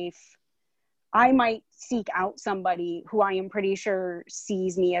relatively safe, I might seek out somebody who I am pretty sure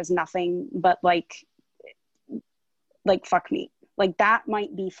sees me as nothing but like fuck me. Like that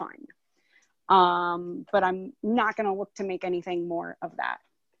might be fun. But I'm not going to look to make anything more of that.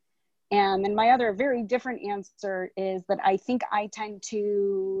 And then my other very different answer is that I think I tend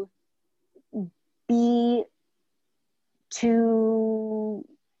to be too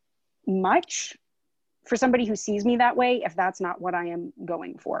much for somebody who sees me that way if that's not what I am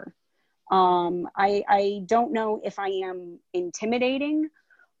going for. I don't know if I am intimidating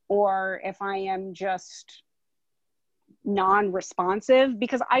or if I am just non-responsive,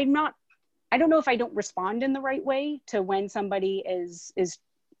 because I don't know if I don't respond in the right way to when somebody is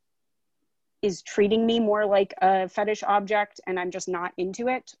treating me more like a fetish object and I'm just not into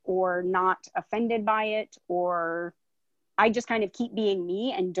it or not offended by it, or I just kind of keep being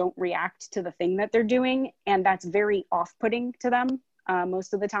me and don't react to the thing that they're doing. And that's very off-putting to them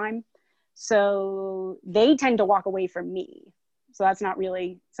most of the time. So they tend to walk away from me. So that's not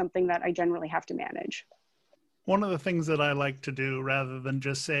really something that I generally have to manage. One of the things that I like to do, rather than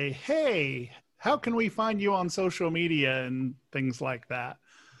just say, hey, how can we find you on social media and things like that,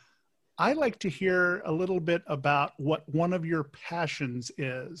 I like to hear a little bit about what one of your passions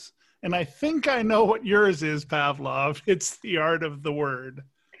is. And I think I know what yours is, Pavlov. It's the art of the word.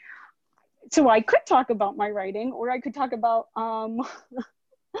 So I could talk about my writing, or I could talk about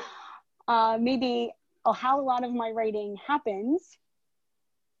maybe how a lot of my writing happens.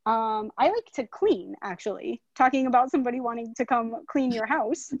 I like to clean, actually, talking about somebody wanting to come clean your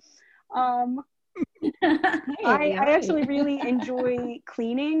house. I actually really enjoy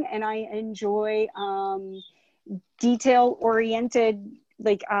cleaning, and I enjoy detail-oriented,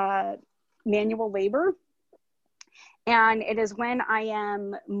 like manual labor. And it is when I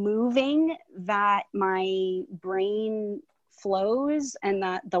am moving that my brain flows and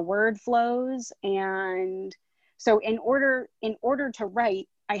that the word flows. And so in order to write,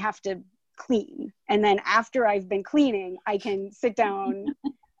 I have to clean. And then after I've been cleaning, I can sit down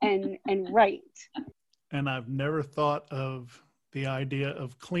and write. And I've never thought of the idea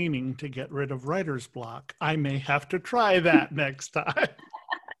of cleaning to get rid of writer's block. I may have to try that next time.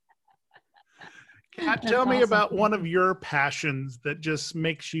 Kat, tell me about one of your passions that just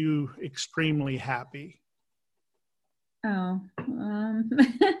makes you extremely happy. Oh,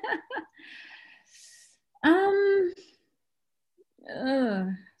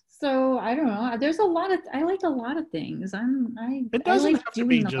 so I don't know. There's a lot of, I like a lot of things. It doesn't I like have to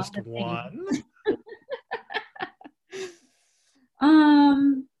be doing just one.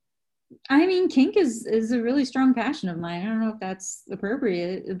 I mean, kink is a really strong passion of mine. I don't know if that's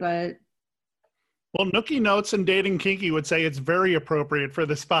appropriate, but. Well, Nookie Notes and Dating Kinky would say it's very appropriate for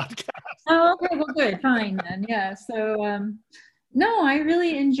this podcast. Oh, okay, well, good, fine then. Yeah. So, no, I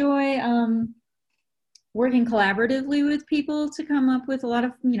really enjoy working collaboratively with people to come up with a lot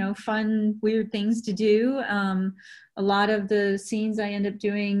of, fun, weird things to do. A lot of the scenes I end up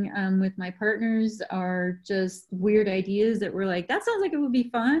doing with my partners are just weird ideas that we're like, that sounds like it would be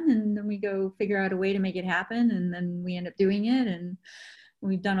fun. And then we go figure out a way to make it happen. And then we end up doing it. And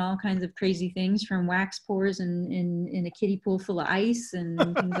we've done all kinds of crazy things, from wax pours in a kiddie pool full of ice and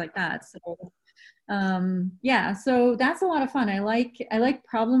things like that. So, yeah, so that's a lot of fun. I like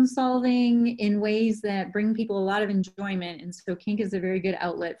problem solving in ways that bring people a lot of enjoyment. And so kink is a very good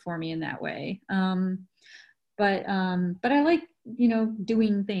outlet for me in that way. But I like,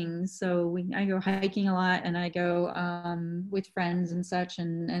 doing things. So I go hiking a lot, and I go with friends and such.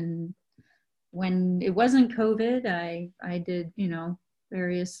 And when it wasn't COVID, I did,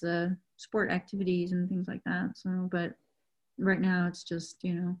 various sport activities and things like that. So, but right now it's just,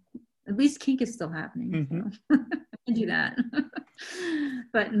 at least kink is still happening. Mm-hmm. So I can do that.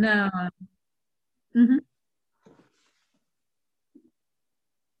 But no. Mm-hmm.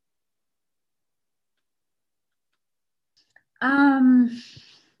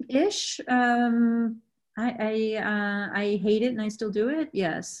 Ish. I hate it and I still do it.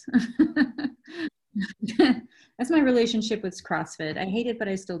 Yes. That's my relationship with CrossFit. I hate it, but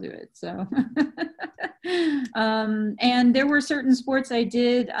I still do it. So, and there were certain sports I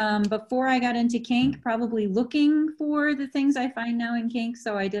did before I got into kink, probably looking for the things I find now in kink.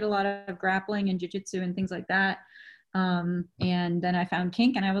 So I did a lot of grappling and jiu-jitsu and things like that. And then I found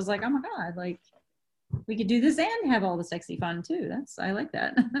kink, and I was like, oh my God, like we could do this and have all the sexy fun too. I like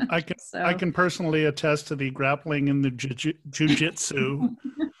that. I can personally attest to the grappling and the jiu-jitsu.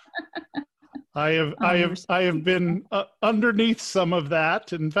 I have been underneath some of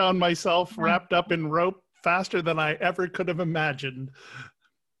that and found myself wrapped up in rope faster than I ever could have imagined.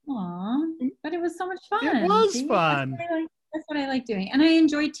 Aw, but it was so much fun. It was fun. That's what I like doing, and I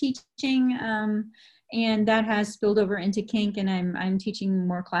enjoy teaching. And that has spilled over into kink, and I'm teaching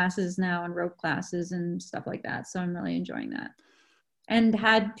more classes now and rope classes and stuff like that. So I'm really enjoying that. And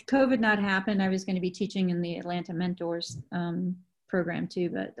had COVID not happened, I was going to be teaching in the Atlanta Mentors program too,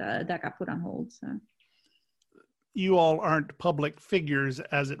 but that got put on hold. So you all aren't public figures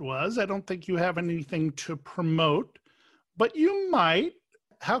as it was. I don't think you have anything to promote, but you might.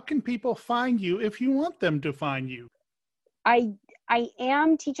 How can people find you if you want them to find you? I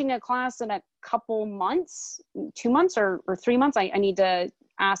am teaching a class in a couple months, 2 months or 3 months. I need to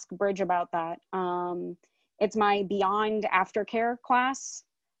ask Bridge about that. It's my Beyond Aftercare class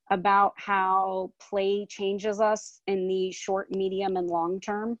about how play changes us in the short, medium, and long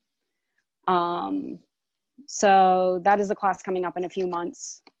term. So that is a class coming up in a few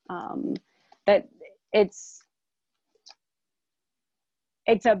months. That it's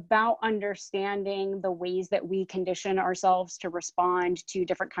about understanding the ways that we condition ourselves to respond to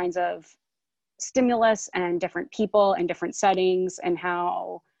different kinds of stimulus and different people and different settings, and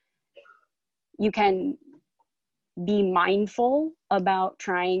how you can be mindful about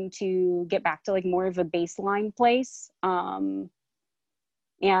trying to get back to like more of a baseline place.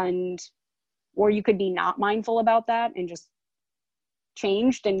 Or you could be not mindful about that and just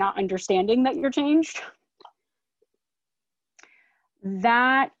changed and not understanding that you're changed.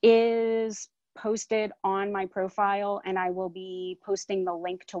 That is posted on my profile, and I will be posting the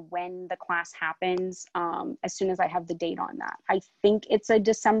link to when the class happens as soon as I have the date on that. I think it's a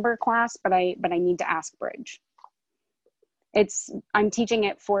December class, but I need to ask Bridge. I'm teaching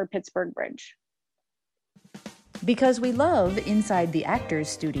it for Pittsburgh Bridge. Because we love Inside the Actors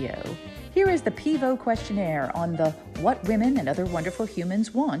Studio, here is the Pivo questionnaire on the What Women and Other Wonderful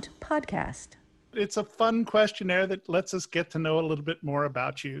Humans Want podcast. It's a fun questionnaire that lets us get to know a little bit more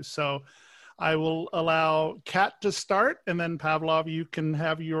about you. So I will allow Kat to start, and then Pavlov, you can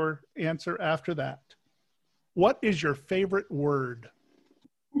have your answer after that. What is your favorite word?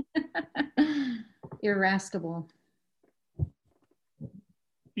 Irascible.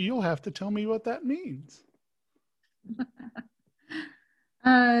 You'll have to tell me what that means.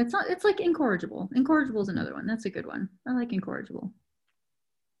 It's like incorrigible. Incorrigible is another one. That's a good one. I like incorrigible.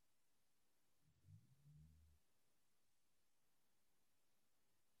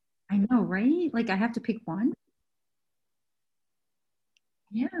 I know, right? Like I have to pick one.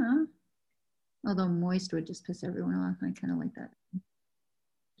 Yeah. Although moist would just piss everyone off. I kind of like that.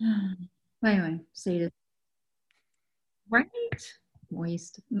 But anyway, say it. Right?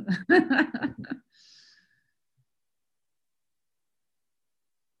 Moist.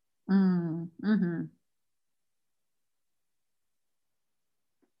 Mm-hmm.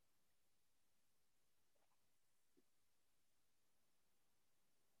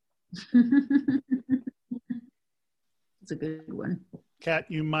 It's a good one. Kat,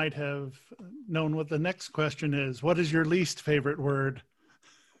 you might have known what the next question is. What is your least favorite word?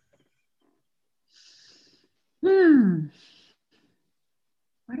 Why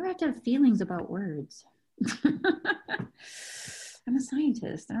do I have to have feelings about words? I'm a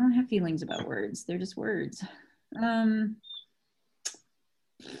scientist. I don't have feelings about words. They're just words. Can't.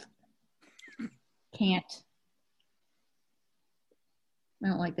 I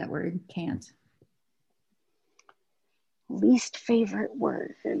don't like that word. Can't. Least favorite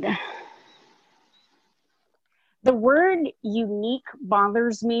word. The word unique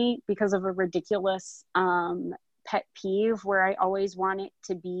bothers me because of a ridiculous pet peeve where I always want it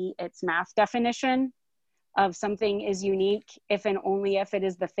to be its math definition of something is unique if and only if it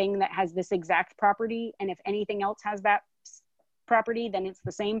is the thing that has this exact property, and if anything else has that property, then it's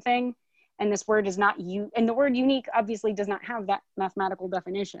the same thing. And this word is not and the word unique obviously does not have that mathematical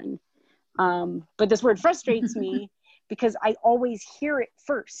definition. But this word frustrates me because I always hear it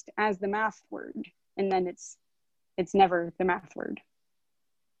first as the math word, and then it's never the math word.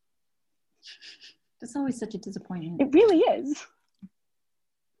 That's always such a disappointment. It really is.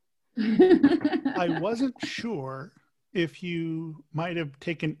 I wasn't sure if you might have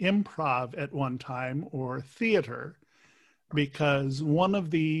taken improv at one time or theater, because one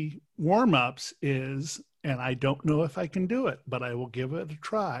of the warm-ups is, and I don't know if I can do it, but I will give it a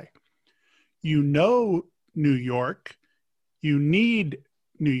try. You know New York, you need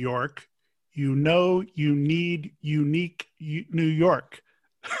New York, you know you need unique New York.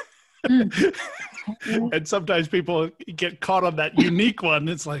 And sometimes people get caught on that unique one.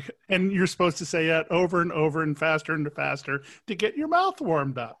 It's like, and you're supposed to say that over and over and faster to get your mouth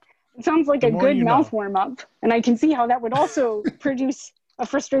warmed up. It sounds like a good mouth warm up. And I can see how that would also produce a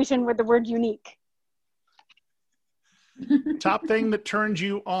frustration with the word unique. Top thing that turns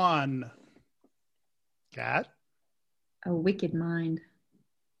you on, Kat? A wicked mind.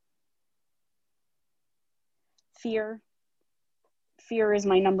 Fear. Fear is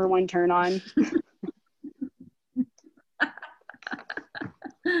my number one turn on.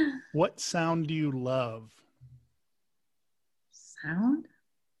 What sound do you love? Sound?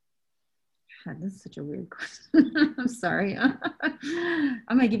 God, this is such a weird question. I'm sorry. I'm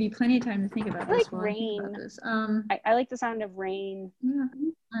gonna give you plenty of time to think about I this. like rain. I like the sound of rain. Yeah.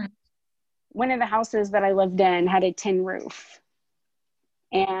 One of the houses that I lived in had a tin roof,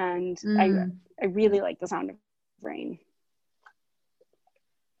 and I really like the sound of rain.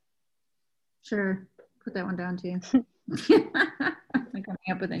 Sure, put that one down too. I'm not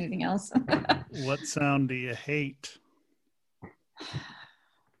coming up with anything else. What sound do you hate?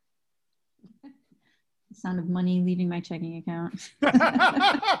 The sound of money leaving my checking account.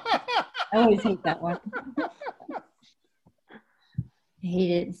 I always hate that one. I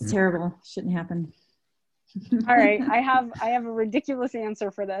hate it. It's terrible. Shouldn't happen. All right, I have a ridiculous answer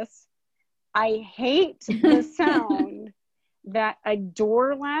for this. I hate the sound that a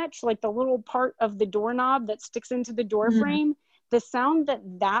door latch, like the little part of the doorknob that sticks into the door frame, the sound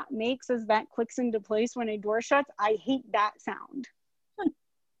that makes as that clicks into place when a door shuts, I hate that sound.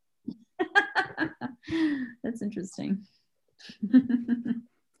 That's interesting.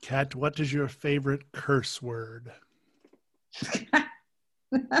 Kat, what is your favorite curse word?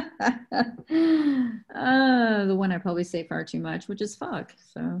 The one I probably say far too much, which is fuck.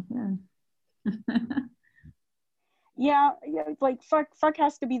 So yeah, like fuck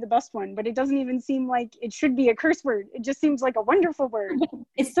has to be the best one, but it doesn't even seem like it should be a curse word. It just seems like a wonderful word.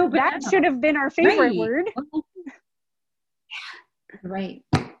 It's so that should have been our favorite word. Right.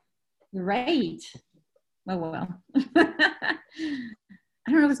 You're right. Oh well. I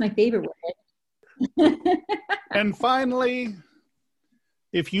don't know if it's my favorite word. And finally,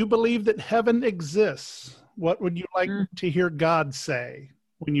 if you believe that heaven exists, what would you like to hear God say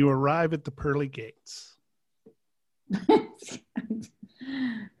when you arrive at the pearly gates?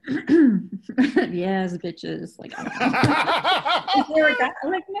 Yes, bitches. Like,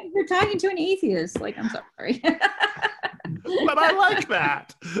 you're talking to an atheist. Like, I'm sorry. But I like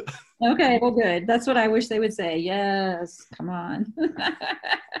that. Okay, well, good. That's what I wish they would say. Yes, come on.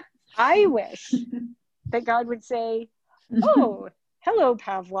 I wish that God would say, "Oh, hello,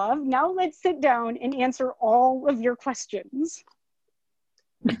 Pavlov. Now let's sit down and answer all of your questions."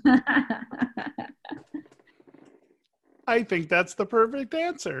 I think that's the perfect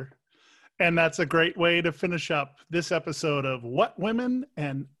answer. And that's a great way to finish up this episode of What Women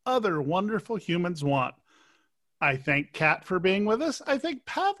and Other Wonderful Humans Want. I thank Kat for being with us. I thank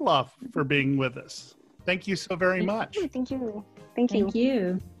Pavlov for being with us. Thank you so very much. Thank you. Thank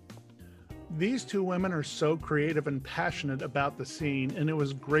you. These two women are so creative and passionate about the scene, and it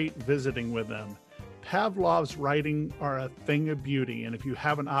was great visiting with them. Pavlov's writing are a thing of beauty, and if you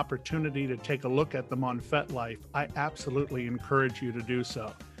have an opportunity to take a look at them on FetLife, I absolutely encourage you to do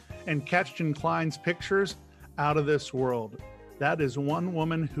so. And Katjen Klein's pictures, out of this world. That is one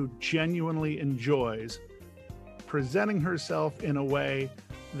woman who genuinely enjoys presenting herself in a way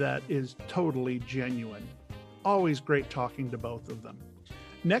that is totally genuine. Always great talking to both of them.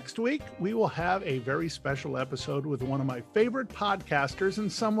 Next week, we will have a very special episode with one of my favorite podcasters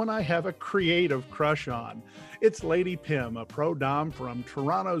and someone I have a creative crush on. It's Lady Pim, a pro-dom from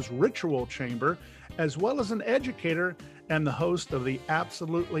Toronto's Ritual Chamber, as well as an educator and the host of the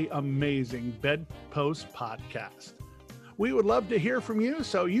absolutely amazing Bedpost podcast. We would love to hear from you,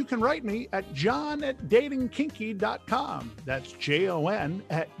 so you can write me at john@datingkinky.com. That's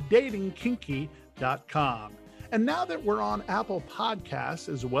JON@datingkinky.com. And now that we're on Apple Podcasts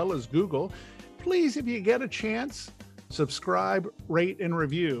as well as Google, please, if you get a chance, subscribe, rate, and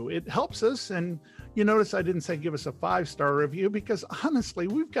review. It helps us. And you notice I didn't say give us a 5-star review because honestly,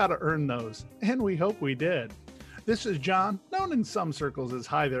 we've got to earn those. And we hope we did. This is John, known in some circles as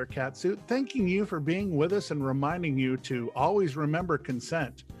Hi There Catsuit, thanking you for being with us and reminding you to always remember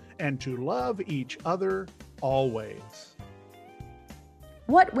consent and to love each other always.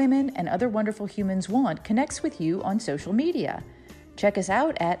 What Women and Other Wonderful Humans Want connects with you on social media. Check us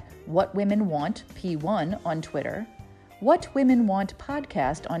out at What Women Want P1 on Twitter, What Women Want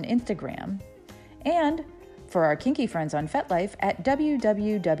Podcast on Instagram, and for our kinky friends on FetLife at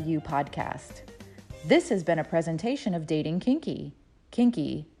WWW Podcast. This has been a presentation of Dating Kinky.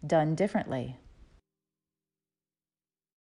 Kinky done differently.